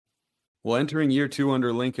Well, entering year 2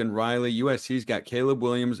 under Lincoln Riley, USC's got Caleb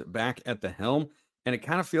Williams back at the helm, and it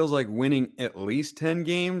kind of feels like winning at least 10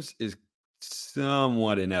 games is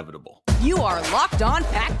somewhat inevitable. You are Locked On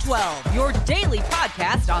Pac-12, your daily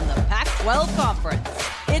podcast on the Pac-12 Conference.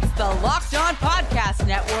 It's the Locked On Podcast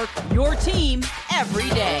Network, your team every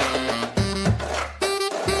day.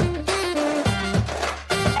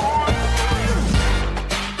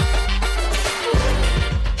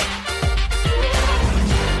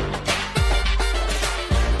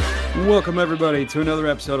 Welcome, everybody, to another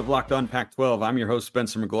episode of Locked On Pac-12. I'm your host,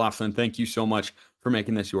 Spencer McLaughlin. Thank you so much for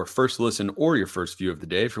making this your first listen or your first view of the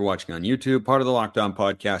day. If you're watching on YouTube, part of the Locked On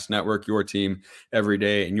Podcast Network, your team every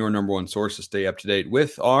day, and your number one source to stay up to date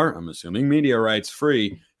with our, I'm assuming, media rights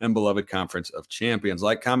free and beloved Conference of Champions.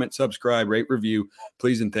 Like, comment, subscribe, rate, review,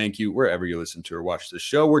 please, and thank you wherever you listen to or watch the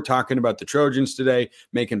show. We're talking about the Trojans today,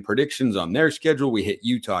 making predictions on their schedule. We hit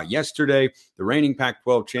Utah yesterday, the reigning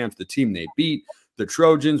Pac-12 champs, the team they beat. The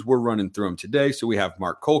Trojans, we're running through them today. So we have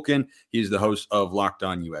Mark Colkin. He's the host of Locked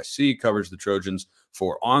On USC, covers the Trojans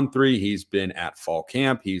for On3. He's been at fall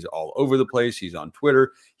camp. He's all over the place. He's on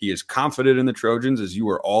Twitter. He is confident in the Trojans, as you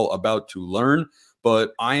are all about to learn.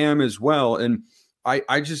 But I am as well. And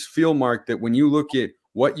I just feel, Mark, that when you look at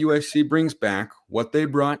what USC brings back, what they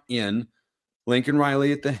brought in, Lincoln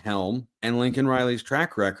Riley at the helm, and Lincoln Riley's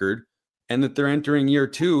track record, and that they're entering year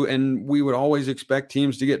 2, and we would always expect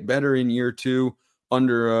teams to get better in year 2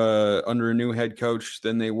 under a new head coach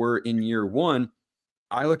than they were in year 1.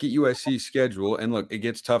 I look at USC's schedule, and look, it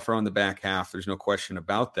gets tougher on the back half. There's no question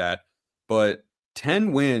about that. But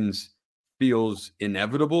 10 wins feels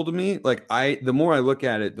inevitable to me. Like, the more I look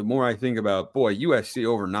at it, the more I think about, boy, USC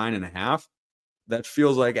over 9.5. That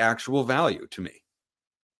feels like actual value to me.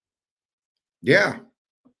 Yeah.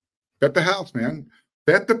 Bet the house, man.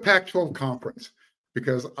 Bet the Pac-12 conference,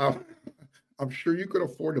 because I'm sure you could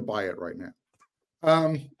afford to buy it right now.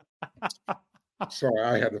 Sorry,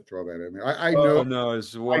 I had to throw that in there. I know,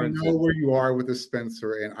 I know where you are with this,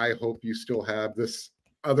 Spencer, and I hope you still have this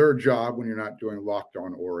other job when you're not doing Locked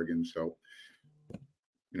On Oregon. So,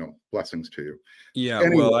 blessings to you. Yeah,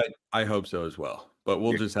 anyway, well, I hope so as well. But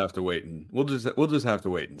we'll just have to wait and we'll just have to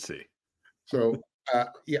wait and see. So,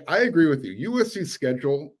 I agree with you. USC's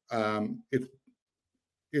schedule,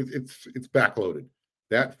 it's backloaded.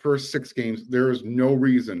 That first 6 games, there is no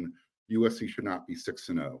reason USC should not be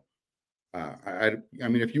 6-0. I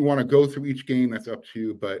mean, if you want to go through each game, that's up to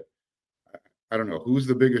you. But I don't know who's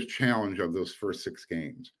the biggest challenge of those first 6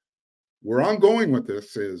 games. Where I'm going with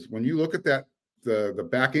this is when you look at that, the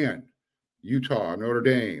back end, Utah, Notre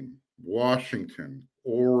Dame, Washington,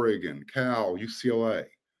 Oregon, Cal, UCLA.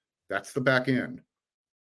 That's the back end.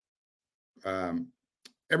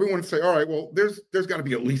 Everyone would say, all right, well, there's got to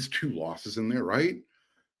be at least 2 losses in there, right?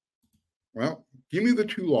 Well, give me the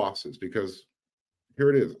 2 losses, because here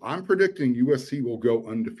it is. I'm predicting USC will go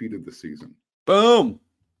undefeated this season. Boom.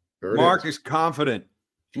 Mark is confident.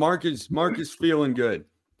 Mark is feeling good.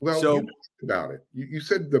 Well, you talked about it. You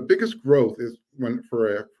said the biggest growth is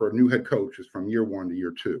for a new head coach is from year 1 to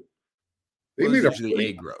year 2. They made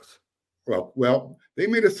a growth. Well, they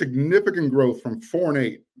made a significant growth from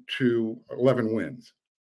 4-8 to 11 wins.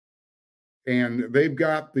 And they've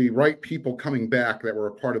got the right people coming back that were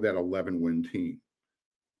a part of that 11-win team.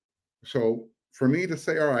 So for me to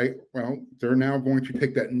say, all right, well, they're now going to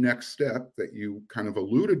take that next step that you kind of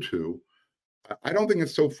alluded to, I don't think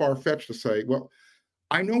it's so far-fetched to say, well,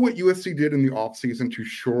 I know what USC did in the offseason to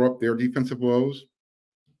shore up their defensive woes.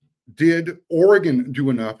 Did Oregon do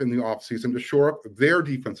enough in the offseason to shore up their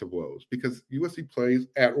defensive woes? Because USC plays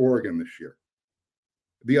at Oregon this year.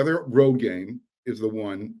 The other road game is the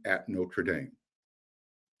one at Notre Dame.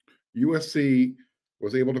 USC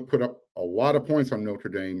was able to put up a lot of points on Notre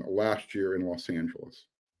Dame last year in Los Angeles.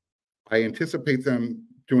 I anticipate them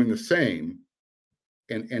doing the same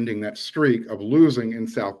and ending that streak of losing in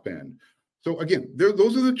South Bend. So again,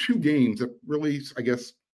 those are the 2 games that really, I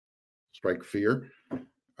guess, strike fear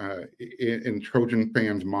in Trojan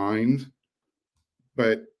fans' minds.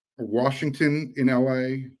 But Washington in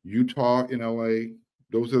LA, Utah in LA,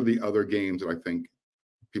 those are the other games that I think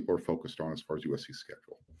people are focused on as far as USC's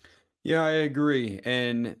schedule. Yeah, I agree.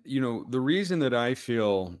 And, the reason that I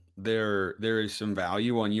feel there is some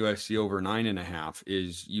value on USC over 9.5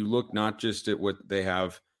 is you look not just at what they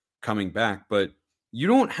have coming back, but you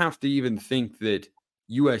don't have to even think that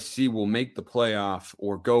USC will make the playoff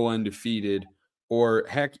or go undefeated or,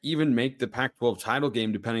 heck, even make the Pac-12 title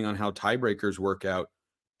game, depending on how tiebreakers work out,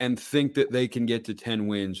 and think that they can get to 10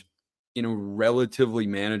 wins in a relatively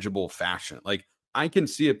manageable fashion. Like, I can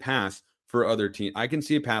see a path for other teams. I can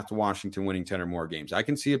see a path to Washington winning 10 or more games. I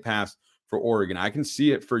can see a path for Oregon. I can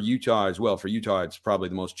see it for Utah as well. For Utah, it's probably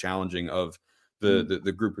the most challenging of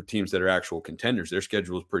the group of teams that are actual contenders. Their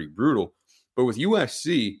schedule is pretty brutal. But with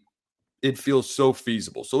USC, it feels so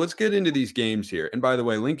feasible. So let's get into these games here. And by the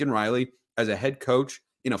way, Lincoln Riley, as a head coach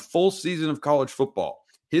in a full season of college football,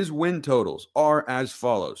 his win totals are as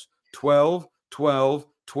follows: 12, 12,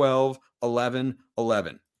 12, 11,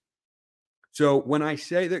 11. So when I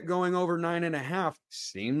say that going over 9.5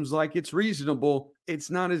 seems like it's reasonable, it's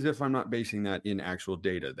not as if I'm not basing that in actual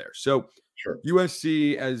data there. So Sure.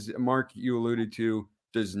 USC, as Mark, you alluded to,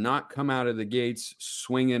 does not come out of the gates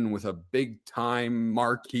swinging with a big time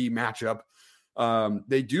marquee matchup.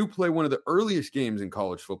 They do play one of the earliest games in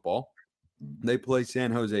college football. They play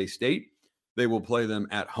San Jose State. They will play them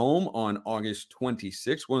at home on August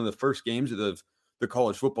 26th, one of the first games of the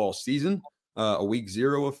college football season, a week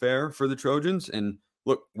 0 affair for the Trojans. And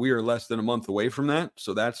look, we are less than a month away from that.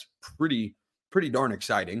 So that's pretty darn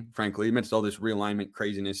exciting, frankly, amidst all this realignment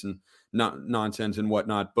craziness and nonsense and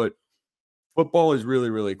whatnot. But football is really,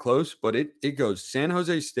 really close. But it goes San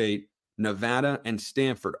Jose State, Nevada, and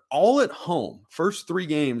Stanford all at home. First 3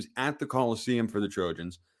 games at the Coliseum for the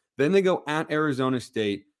Trojans. Then they go at Arizona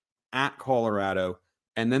State, at Colorado,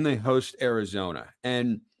 and then they host Arizona.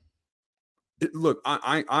 And look,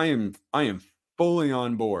 I am fully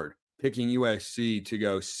on board picking USC to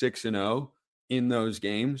go 6-0 in those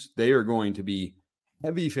games. They are going to be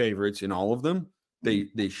heavy favorites in all of them.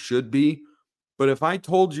 They should be. But if I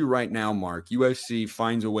told you right now, Mark, USC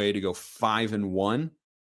finds a way to go 5-1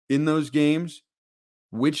 in those games,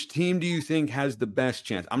 which team do you think has the best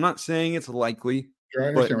chance? I'm not saying it's likely. Sure, I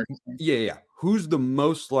understand what you're saying. Yeah. Who's the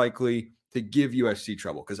most likely to give USC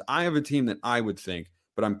trouble? Because I have a team that I would think,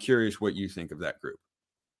 but I'm curious what you think of that group.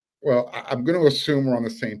 Well, I'm going to assume we're on the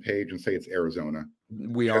same page and say it's Arizona.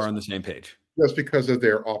 We are on the same page. Just because of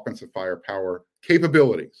their offensive firepower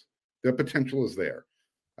capabilities. The potential is there.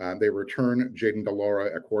 They return Jaden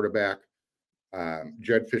DeLaura at quarterback.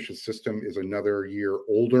 Jed Fish's system is another year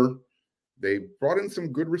older. They brought in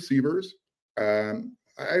some good receivers.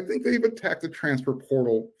 I think they've attacked the transfer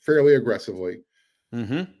portal fairly aggressively.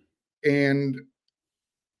 Mm-hmm. And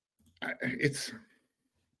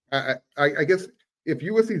I guess if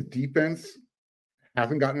USC's defense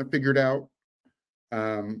hasn't gotten it figured out,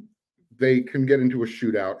 they can get into a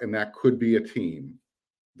shootout, and that could be a team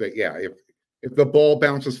that, if the ball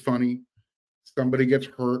bounces funny, somebody gets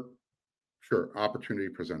hurt, sure, opportunity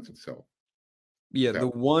presents itself. Yeah, the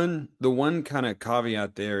one kind of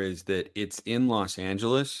caveat there is that it's in Los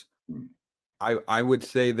Angeles. I would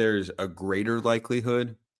say there's a greater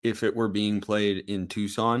likelihood if it were being played in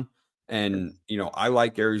Tucson. And, I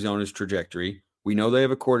like Arizona's trajectory. We know they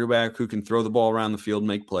have a quarterback who can throw the ball around the field and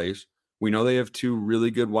make plays. We know they have 2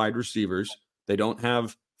 really good wide receivers. They don't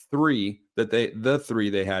have 3 the 3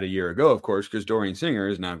 they had a year ago, of course, because Dorian Singer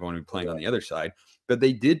is now going to be playing on the other side. But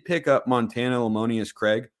they did pick up Montana Lamonius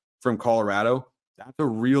Craig from Colorado. That's a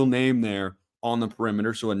real name there on the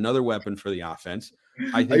perimeter. So another weapon for the offense.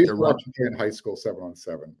 I think I used to watch him in high school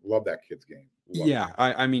 7-on-7. Love that kid's game.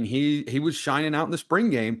 I mean, he was shining out in the spring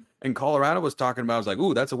game, and Colorado was talking about. I was like,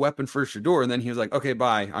 "Ooh, that's a weapon for Shador." And then he was like, "Okay,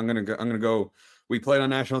 bye. I'm gonna go. We played on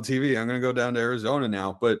national TV. I'm gonna go down to Arizona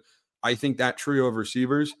now." But I think that trio of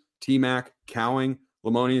receivers, T-Mac, Cowing,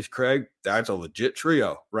 Lamonius Craig, that's a legit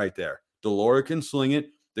trio right there. DeLaura can sling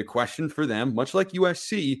it. The question for them, much like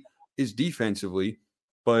USC, is defensively.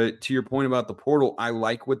 But to your point about the portal, I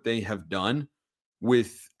like what they have done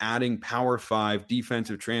with adding Power 5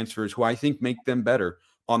 defensive transfers who I think make them better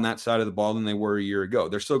on that side of the ball than they were a year ago.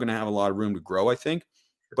 They're still going to have a lot of room to grow, I think,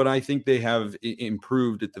 but I think they have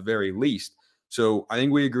improved at the very least. So I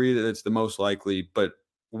think we agree that it's the most likely. But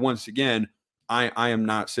once again, I am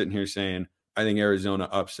not sitting here saying I think Arizona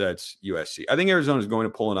upsets USC. I think Arizona is going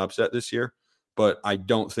to pull an upset this year, but I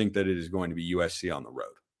don't think that it is going to be USC on the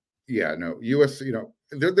road. Yeah, no, USC,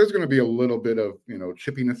 there's going to be a little bit of,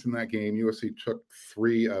 chippiness in that game. USC took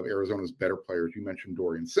 3 of Arizona's better players. You mentioned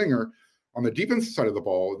Dorian Singer. On the defensive side of the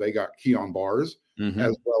ball, they got Keon Bars,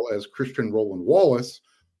 as well as Christian Roland Wallace,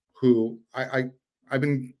 who I've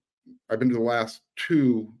been to the last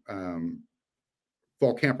 2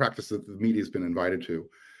 fall camp practices that the media's been invited to.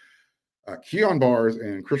 Keon Bars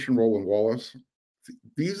and Christian Roland Wallace,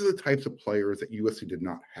 these are the types of players that USC did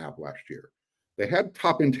not have last year. They had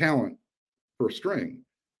top-end talent for a string,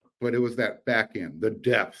 but it was that back end, the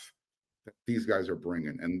depth that these guys are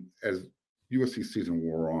bringing. And as USC season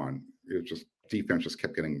wore on, it just defense just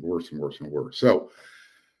kept getting worse and worse and worse. So,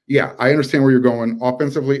 yeah, I understand where you're going.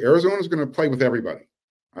 Offensively, Arizona's going to play with everybody.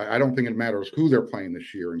 I don't think it matters who they're playing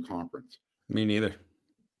this year in conference. Me neither.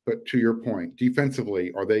 But to your point,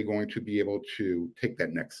 defensively, are they going to be able to take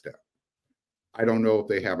that next step? I don't know if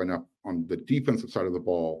they have enough on the defensive side of the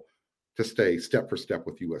ball to stay step for step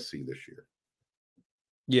with USC this year.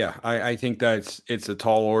 Yeah, I think it's a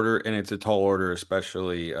tall order, and it's a tall order,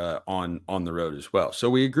 especially on the road as well. So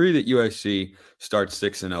we agree that USC starts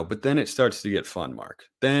 6-0, but then it starts to get fun, Mark.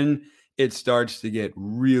 Then it starts to get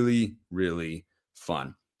really, really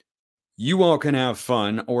fun. You all can have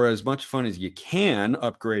fun, or as much fun as you can,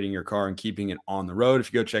 upgrading your car and keeping it on the road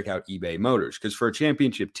if you go check out eBay Motors. Because for a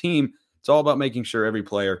championship team, it's all about making sure every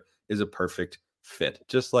player is a perfect fit,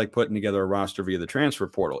 just like putting together a roster via the transfer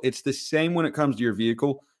portal. It's the same when it comes to your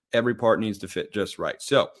vehicle. Every part needs to fit just right.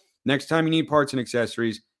 So next time you need parts and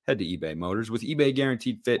accessories, head to eBay Motors. With eBay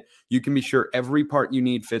Guaranteed Fit, you can be sure every part you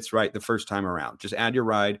need fits right the first time around. Just add your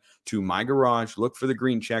ride to My Garage, look for the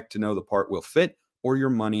green check to know the part will fit, or your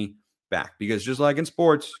money back. Because just like in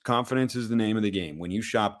sports, confidence is the name of the game when you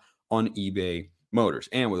shop on eBay Motors.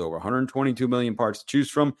 And with over 122 million parts to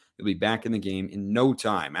choose from, you'll be back in the game in no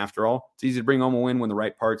time. After all, it's easy to bring home a win when the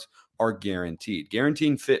right parts are guaranteed.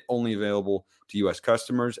 Guaranteed fit only available to U.S.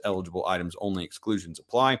 customers. Eligible items only. Exclusions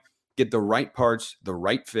apply. Get the right parts, the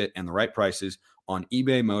right fit, and the right prices on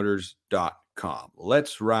ebaymotors.com.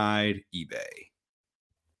 Let's ride eBay.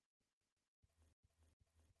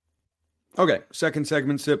 Okay, second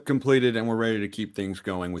segment sip completed, and we're ready to keep things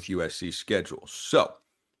going with USC's schedule. So,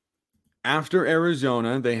 after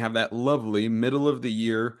Arizona, they have that lovely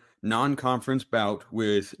middle-of-the-year non-conference bout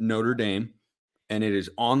with Notre Dame, and it is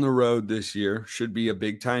on the road this year. Should be a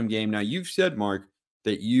big-time game. Now, you've said, Mark,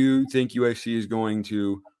 that you think USC is going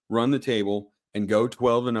to run the table and go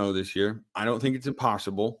 12-0 this year. I don't think it's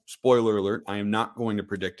impossible. Spoiler alert, I am not going to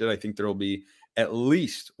predict it. I think there will be at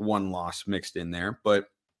least one loss mixed in there, but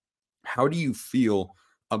how do you feel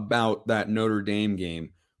about that Notre Dame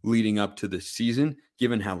game leading up to the season,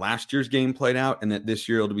 given how last year's game played out and that this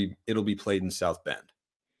year it'll be played in South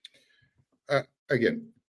Bend? Again,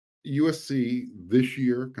 USC this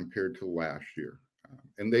year compared to last year,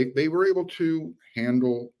 and they were able to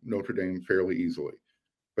handle Notre Dame fairly easily,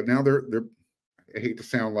 but now they're I hate to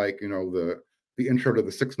sound like the intro to the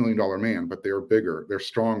 $6 million man, but they're bigger, they're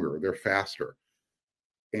stronger, they're faster,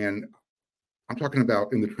 and I'm talking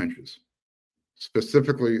about in the trenches,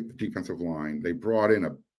 specifically the defensive line. They brought in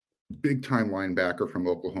a big-time linebacker from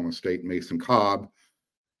Oklahoma State, Mason Cobb,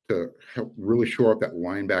 to help really shore up that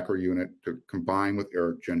linebacker unit to combine with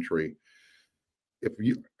Eric Gentry.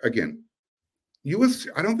 USC,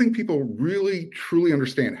 I don't think people really truly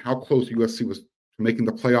understand how close USC was to making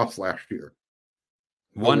the playoffs last year.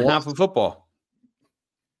 One half of football.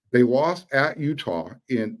 They lost at Utah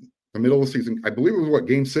in the middle of the season. I believe it was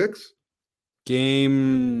game 6?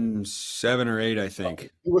 Game 7 or 8, I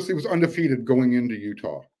think. USC was undefeated going into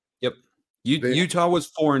Utah. Yep. Utah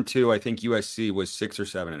was 4-2. I think USC was 6 or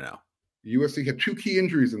 7-0. USC had 2 key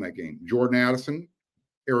injuries in that game: Jordan Addison,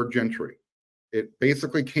 Eric Gentry. It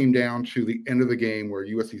basically came down to the end of the game where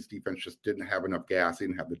USC's defense just didn't have enough gas,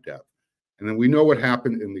 didn't have the depth. And then we know what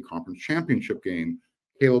happened in the conference championship game.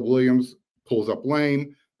 Caleb Williams pulls up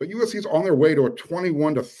lane, but USC's on their way to a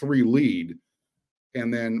 21-3 lead.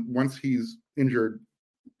 And then once he's injured,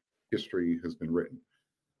 history has been written.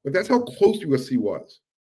 But that's how close USC was.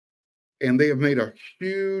 And they have made a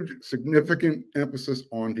huge, significant emphasis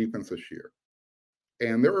on defense this year.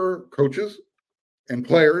 And there are coaches and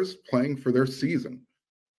players playing for their season.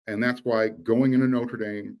 And that's why going into Notre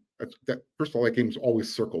Dame, first of all, that game's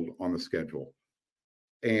always circled on the schedule.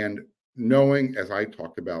 And knowing, as I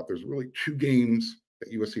talked about, there's really 2 games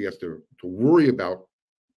that USC has to worry about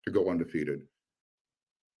to go undefeated.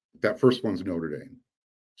 That first one's Notre Dame.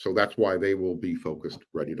 So that's why they will be focused,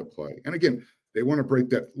 ready to play. And again, they want to break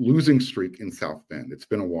that losing streak in South Bend. It's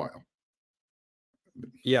been a while.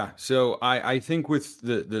 Yeah. So I think with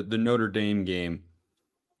the Notre Dame game,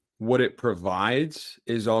 what it provides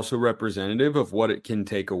is also representative of what it can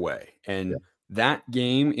take away. And that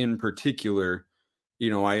game in particular,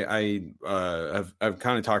 I've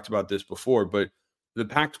kind of talked about this before, but the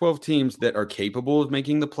Pac-12 teams that are capable of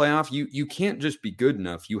making the playoff, you can't just be good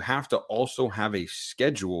enough. You have to also have a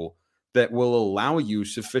schedule that will allow you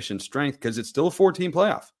sufficient strength, because it's still a 14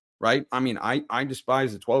 playoff, right? I mean, I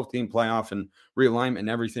despise the 12-team playoff and realignment and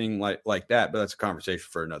everything like that, but that's a conversation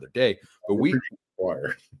for another day. But we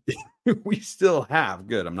still have,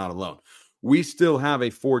 good, I'm not alone. We still have a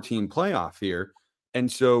 14 playoff here. And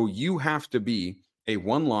so you have to be a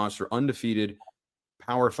 1-loss or undefeated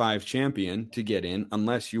Power 5 champion to get in,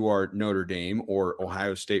 unless you are Notre Dame or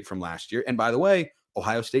Ohio State from last year. And by the way,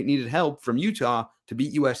 Ohio State needed help from Utah to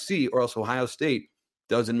beat USC, or else Ohio State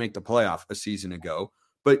doesn't make the playoff a season ago.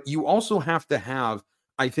 But you also have to have,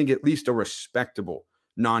 I think, at least a respectable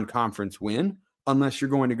non-conference win unless you're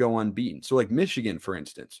going to go unbeaten. So like Michigan, for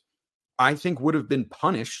instance, I think would have been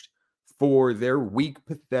punished for their weak,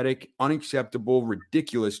 pathetic, unacceptable,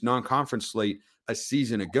 ridiculous non-conference slate a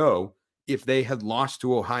season ago if they had lost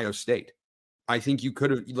to Ohio State. I think you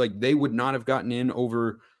could have, like, they would not have gotten in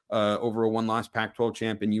over a one-loss Pac-12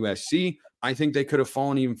 champ in USC. I think they could have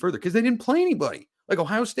fallen even further because they didn't play anybody. Like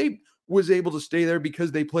Ohio State was able to stay there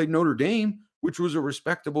because they played Notre Dame, which was a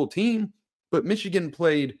respectable team, but Michigan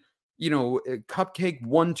played, cupcake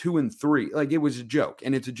 1, 2, and 3. Like it was a joke,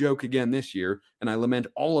 and it's a joke again this year, and I lament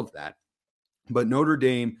all of that. But Notre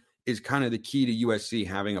Dame is kind of the key to USC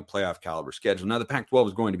having a playoff caliber schedule. Now, the Pac-12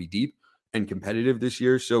 is going to be deep and competitive this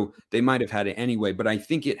year, so they might have had it anyway. But I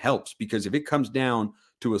think it helps because if it comes down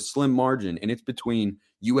to a slim margin and it's between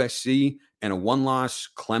USC and a one-loss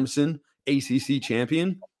Clemson ACC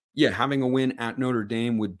champion, yeah, having a win at Notre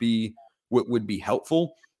Dame would be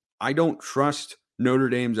helpful. I don't trust Notre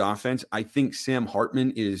Dame's offense. I think Sam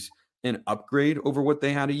Hartman is an upgrade over what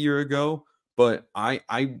they had a year ago, but I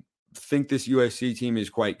think this USC team is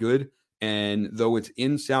quite good. And though it's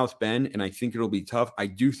in South Bend, and I think it'll be tough, I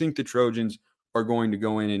do think the Trojans are going to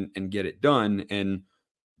go in and get it done. And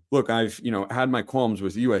look, I've had my qualms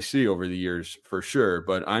with USC over the years for sure,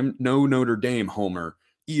 but I'm no Notre Dame homer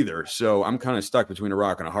either. So I'm kind of stuck between a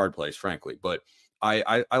rock and a hard place, frankly. But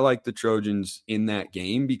I like the Trojans in that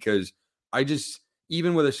game because I just,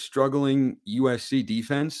 even with a struggling USC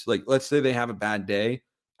defense, like let's say they have a bad day,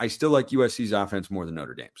 I still like USC's offense more than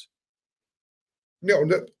Notre Dame's. No,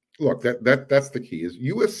 look, that's the key is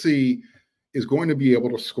USC is going to be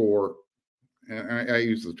able to score, and I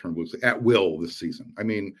use the term loosely, at will this season. I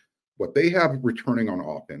mean, what they have returning on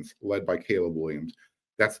offense, led by Caleb Williams,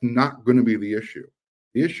 that's not going to be the issue.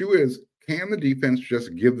 The issue is, can the defense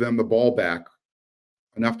just give them the ball back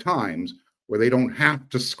enough times where they don't have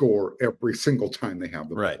to score every single time they have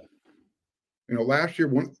the ball? Right. Last year,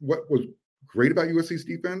 what was great about USC's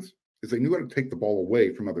defense is they knew how to take the ball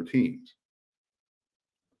away from other teams.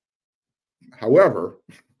 However,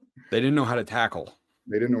 they didn't know how to tackle.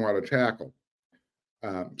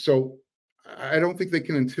 So I don't think they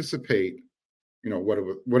can anticipate,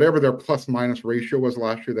 whatever their plus minus ratio was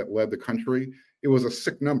last year that led the country. It was a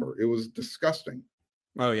sick number. It was disgusting.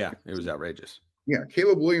 Oh, yeah. It was outrageous. Yeah.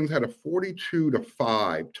 Caleb Williams had a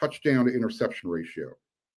 42-5 touchdown to interception ratio.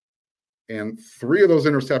 And 3 of those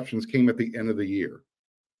interceptions came at the end of the year.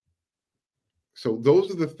 So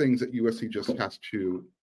those are the things that USC just has to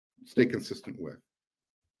stay consistent with.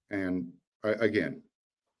 And again,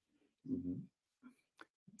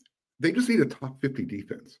 they just need a top 50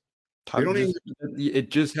 defense.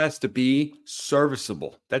 It just has to be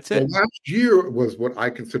serviceable. That's it. Well, last year was what I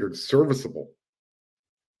considered serviceable.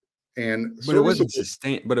 But it wasn't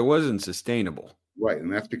sustainable. Right.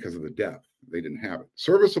 And that's because of the depth. They didn't have it.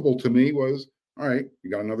 Serviceable to me was, all right,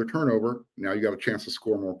 you got another turnover. Now you got a chance to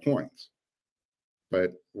score more points.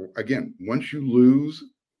 But again, once you lose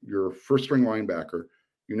your first string linebacker,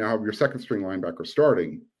 you now have your second string linebacker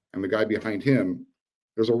starting, and the guy behind him,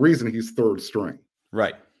 there's a reason he's third string.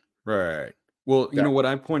 Right. Well, what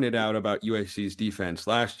I pointed out about USC's defense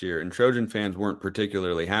last year, and Trojan fans weren't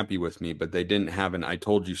particularly happy with me, but they didn't have an I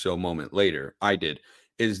told you so moment later. I did.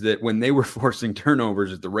 Is that when they were forcing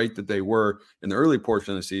turnovers at the rate that they were in the early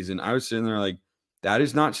portion of the season, I was sitting there like, that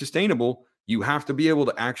is not sustainable. You have to be able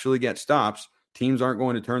to actually get stops. Teams aren't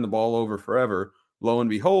going to turn the ball over forever. Lo and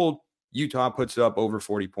behold, Utah puts up over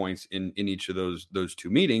 40 points in each of those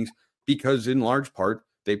 2 meetings because in large part,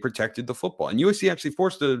 they protected the football. And USC actually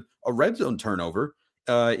forced a red zone turnover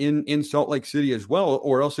in Salt Lake City as well,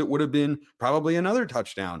 or else it would have been probably another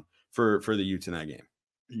touchdown for the Utes in that game.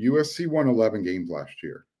 USC won 11 games last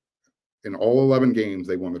year. In all 11 games,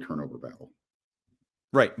 they won the turnover battle.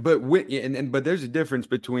 Right. But but there's a difference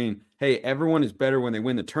between, hey, everyone is better when they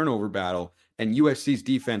win the turnover battle, and USC's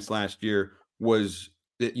defense last year was,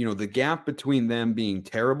 the gap between them being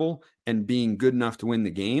terrible and being good enough to win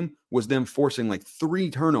the game was them forcing like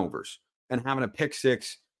 3 turnovers and having a pick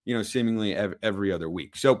 6, seemingly every other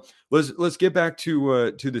week. So let's get back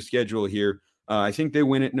to the schedule here. I think they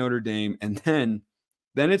win at Notre Dame, and then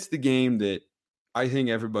it's the game that I think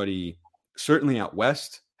everybody, certainly out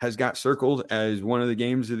west, has got circled as one of the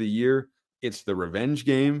games of the year. It's the revenge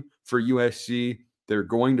game for USC. They're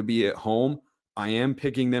going to be at home. I am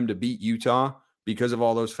picking them to beat Utah because of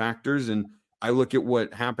all those factors. And I look at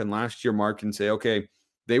what happened last year, Mark, and say, okay,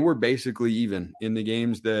 they were basically even in the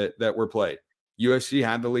games that were played. USC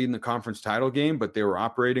had the lead in the conference title game, but they were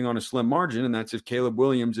operating on a slim margin. And that's if Caleb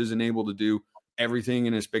Williams isn't able to do everything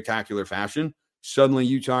in a spectacular fashion, suddenly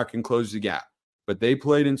Utah can close the gap. But they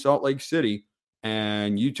played in Salt Lake City,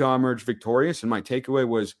 and Utah emerged victorious. And my takeaway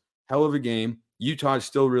was, hell of a game. Utah is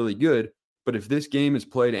still really good. But if this game is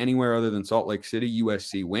played anywhere other than Salt Lake City,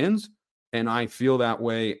 USC wins. And I feel that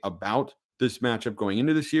way about this matchup going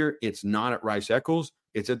into this year. It's not at Rice-Eccles.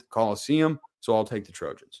 It's at the Coliseum. So I'll take the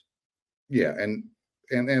Trojans. Yeah, and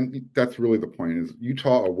that's really the point, is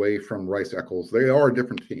Utah away from Rice-Eccles. They are a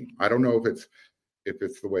different team. I don't know if it's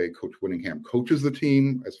the way Coach Whittingham coaches the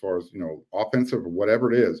team as far as, offensive or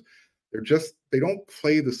whatever it is. They don't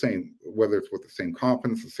play the same, whether it's with the same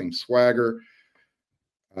confidence, the same swagger.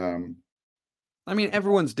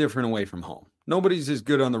 Everyone's different away from home. Nobody's as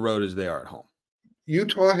good on the road as they are at home.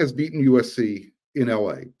 Utah has beaten USC in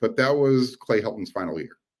LA, but that was Clay Helton's final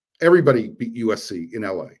year. Everybody beat USC in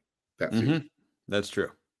LA that season. That's true.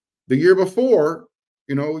 The year before,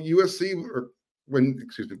 USC,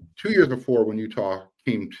 2 years before, when Utah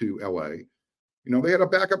came to LA, they had a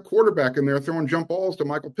backup quarterback in there throwing jump balls to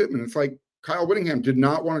Michael Pittman. It's like Kyle Whittingham did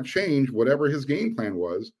not want to change whatever his game plan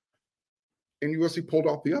was, and USC pulled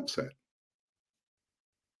off the upset.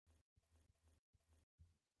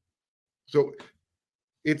 So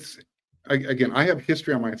it's, again, I have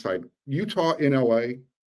history on my side. Utah in LA,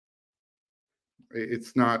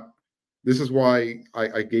 it's not, this is why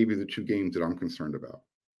I gave you the two games that I'm concerned about.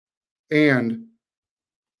 And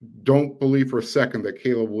don't believe for a second that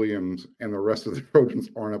Caleb Williams and the rest of the Trojans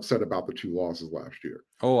aren't upset about the two losses last year.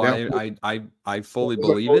 Oh, I fully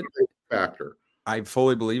believe it. Factor. I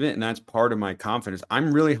fully believe it, and that's part of my confidence.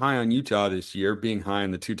 I'm really high on Utah this year, being high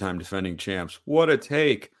on the two-time defending champs. What a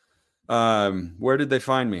take. Where did they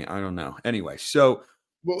find me? I don't know. Anyway, so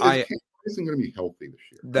isn't going to be healthy this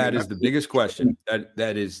year. That is the biggest question.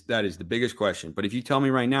 That is the biggest question. But if you tell me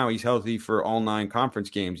right now he's healthy for all 9 conference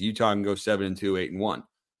games, Utah can go 7-2, 8-1.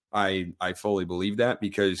 I fully believe that,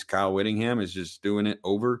 because Kyle Whittingham is just doing it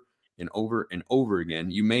over and over and over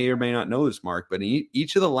again. You may or may not know this, Mark, but in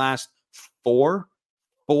each of the last 4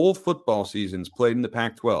 full football seasons played in the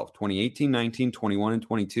Pac-12, 2018, 19, 21, and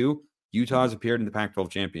 22, Utah has appeared in the Pac-12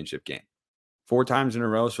 championship game 4 times in a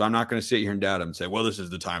row. So I'm not going to sit here and doubt them and say, well, this is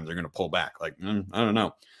the time they're going to pull back. I don't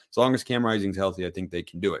know. As long as Cam Rising's healthy, I think they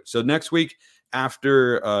can do it. So next week,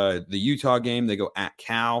 after the Utah game, they go at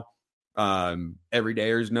Cal.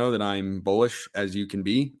 Everydayers know that I'm bullish as you can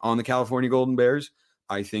be on the California Golden Bears.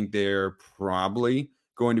 I think they're probably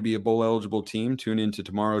going to be a bowl eligible team. Tune into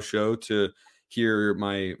tomorrow's show to hear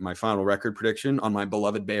my final record prediction on my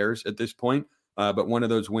beloved Bears at this point. But one of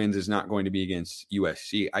those wins is not going to be against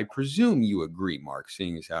USC. I presume you agree, Mark,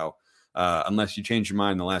 seeing as how, unless you change your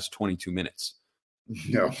mind in the last 22 minutes.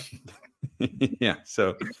 No. Yeah.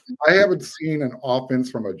 So I haven't seen an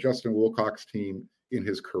offense from a Justin Wilcox team in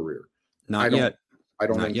his career. Not yet. I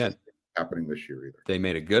don't Not yet. Happening this year either. They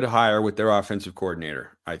made a good hire with their offensive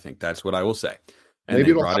coordinator. I think that's what I will say. And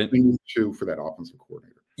maybe it'll happen too for that offensive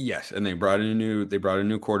coordinator. Yes, and they brought in a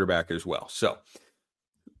new quarterback as well. So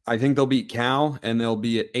I think they'll beat Cal, and they'll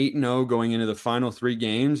be at 8-0 going into the final 3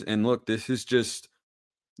 games. And look, this is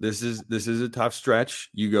a tough stretch.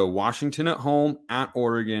 You go Washington at home, at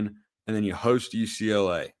Oregon, and then you host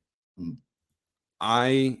UCLA. Mm.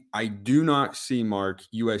 I do not see, Mark,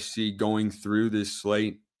 USC going through this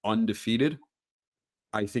slate undefeated.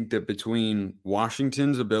 I think that between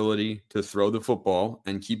Washington's ability to throw the football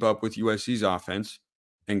and keep up with USC's offense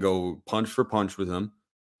and go punch for punch with them,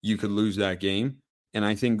 you could lose that game. And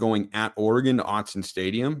I think going at Oregon to Autzen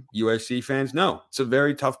Stadium, USC fans know it's a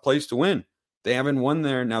very tough place to win. They haven't won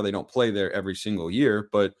there. Now, they don't play there every single year,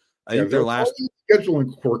 but I think their last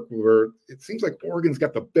scheduling quirk where it seems like Oregon's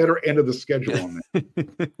got the better end of the schedule on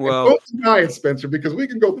that. Well, don't deny it, Spencer, because we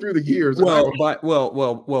can go through the years. Well,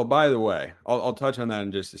 by the way, I'll touch on that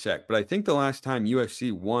in just a sec. But I think the last time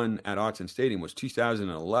USC won at Autzen Stadium was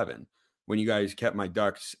 2011, when you guys kept my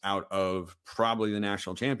Ducks out of probably the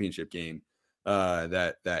national championship game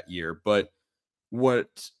that year. But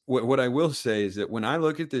what I will say is that when I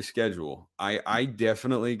look at this schedule, I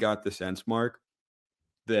definitely got the sense, Mark,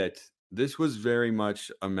 that this was very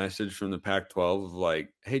much a message from the Pac-12 of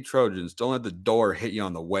like, hey, Trojans, don't let the door hit you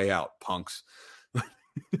on the way out, punks.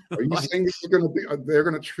 Are you saying they're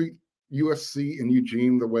going to treat USC in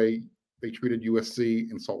Eugene the way they treated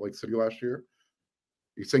USC in Salt Lake City last year?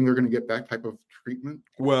 Are you saying they're going to get that type of treatment?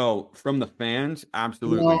 Well, from the fans,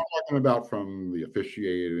 absolutely. No, I'm talking about from the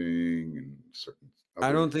officiating and certain.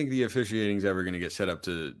 I don't think the officiating is ever going to get set up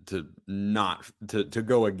to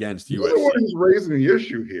go against USC. You're the one who's raising the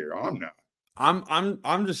issue here. I'm not.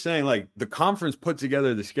 I'm just saying, like, the conference put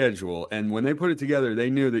together the schedule, and when they put it together, they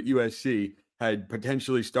knew that USC had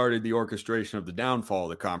potentially started the orchestration of the downfall of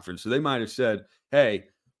the conference. So they might have said, hey,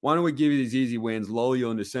 why don't we give you these easy wins, lull you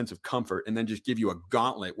into a sense of comfort, and then just give you a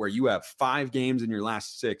gauntlet where you have 5 games in your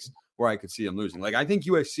last 6 where I could see them losing. Like, I think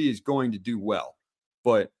USC is going to do well,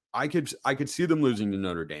 but I could see them losing to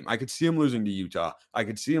Notre Dame. I could see them losing to Utah. I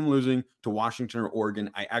could see them losing to Washington or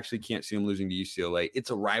Oregon. I actually can't see them losing to UCLA. It's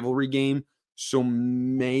a rivalry game, so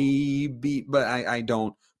maybe, but I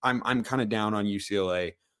don't. I'm kind of down on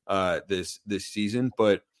UCLA this season,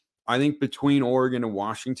 but I think between Oregon and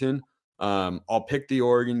Washington, I'll pick the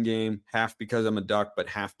Oregon game, half because I'm a Duck, but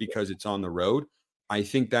half because it's on the road. I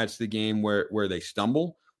think that's the game where they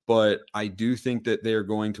stumble, but I do think that they're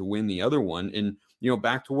going to win the other one. And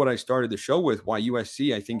back to what I started the show with, why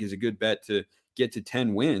USC, I think, is a good bet to get to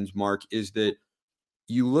 10 wins, Mark, is that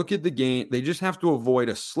you look at the game, they just have to avoid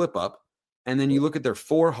a slip up. And then you look at their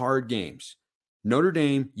 4 hard games: Notre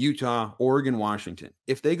Dame, Utah, Oregon, Washington.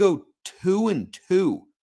 If they go 2-2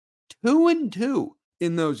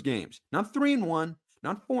 in those games, not 3-1,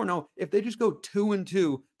 not 4-0, if they just go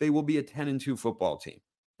 2-2, they will be a 10-2 football team.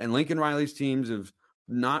 And Lincoln Riley's teams have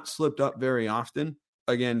not slipped up very often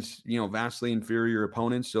against, vastly inferior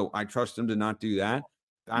opponents. So I trust them to not do that.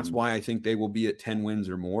 That's why I think they will be at 10 wins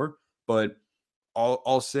or more. But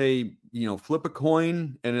I'll say, flip a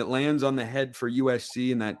coin and it lands on the head for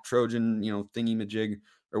USC, and that Trojan, thingy majig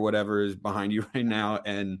or whatever is behind you right now.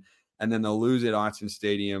 And then they'll lose at Autzen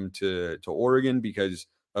Stadium to Oregon because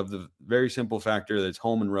of the very simple factor that it's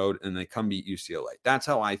home and road, and they come beat UCLA. That's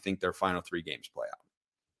how I think their final 3 games play out.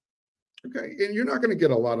 Okay. And you're not going to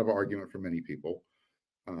get a lot of argument from many people.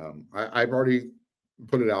 I've already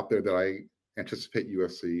put it out there that I anticipate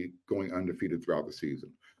USC going undefeated throughout the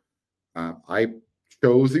season. I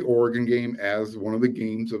chose the Oregon game as one of the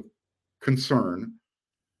games of concern.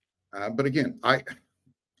 But again, I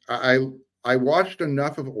watched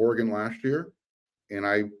enough of Oregon last year, and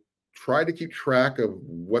I tried to keep track of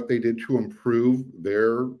what they did to improve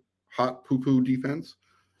their hot poo-poo defense.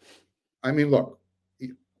 I mean, look,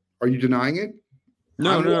 are you denying it?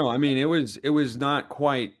 No. I mean, it was not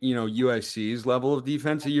quite, USC's level of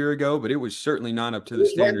defense a year ago, but it was certainly not up to the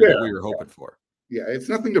standard that we were hoping for. Yeah, it's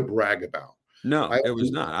nothing to brag about. No, it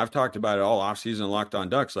was not. I've talked about it all offseason, Locked On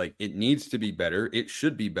Ducks. Like, it needs to be better. It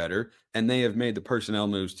should be better. And they have made the personnel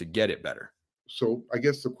moves to get it better. So I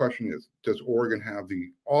guess the question is, does Oregon have the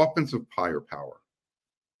offensive firepower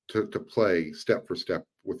to play step for step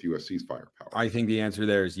with USC's firepower? I think the answer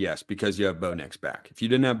there is yes, because you have Bo Nix back. If you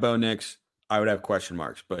didn't have Bo Nix, I would have question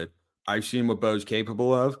marks. But I've seen what Bo's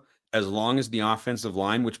capable of. As long as the offensive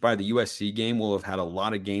line, which by the USC game will have had a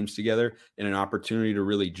lot of games together and an opportunity to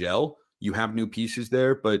really gel, you have new pieces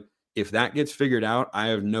there. But if that gets figured out, I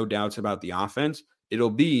have no doubts about the offense. It'll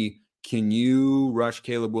be, can you rush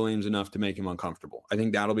Caleb Williams enough to make him uncomfortable? I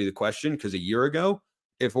think that'll be the question, because a year ago,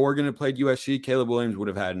 if Oregon had played USC, Caleb Williams would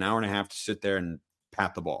have had an hour and a half to sit there and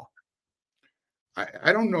pat the ball.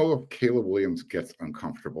 I don't know if Caleb Williams gets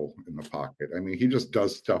uncomfortable in the pocket. I mean, he just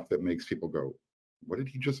does stuff that makes people go, what did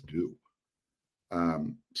he just do?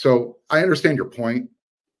 So I understand your point.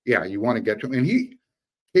 Yeah, you want to get to him. And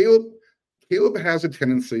Caleb has a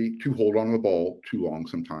tendency to hold on to the ball too long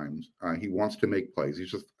sometimes. He wants to make plays.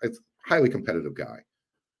 It's a highly competitive guy.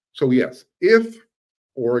 So yes, if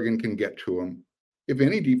Oregon can get to him, if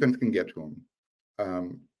any defense can get to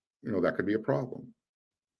him, that could be a problem.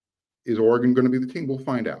 Is Oregon going to be the team? We'll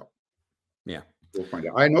find out. Yeah. We'll find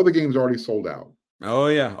out. I know the game's already sold out. Oh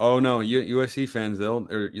yeah. Oh no. USC fans,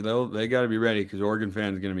 they got to be ready, because Oregon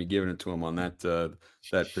fans are going to be giving it to them on that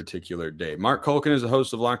particular day. Mark Culkin is the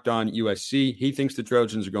host of Locked On USC. He thinks the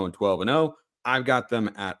Trojans are going 12-0. I've got them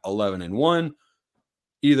at 11-1.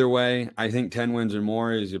 Either way, I think 10 wins or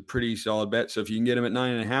more is a pretty solid bet. So if you can get them at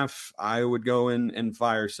 9.5, I would go in and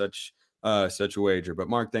fire such a wager. But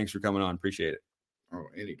Mark, thanks for coming on. Appreciate it. Oh,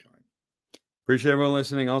 anytime. Appreciate everyone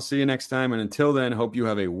listening. I'll see you next time. And until then, hope you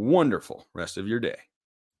have a wonderful rest of your day.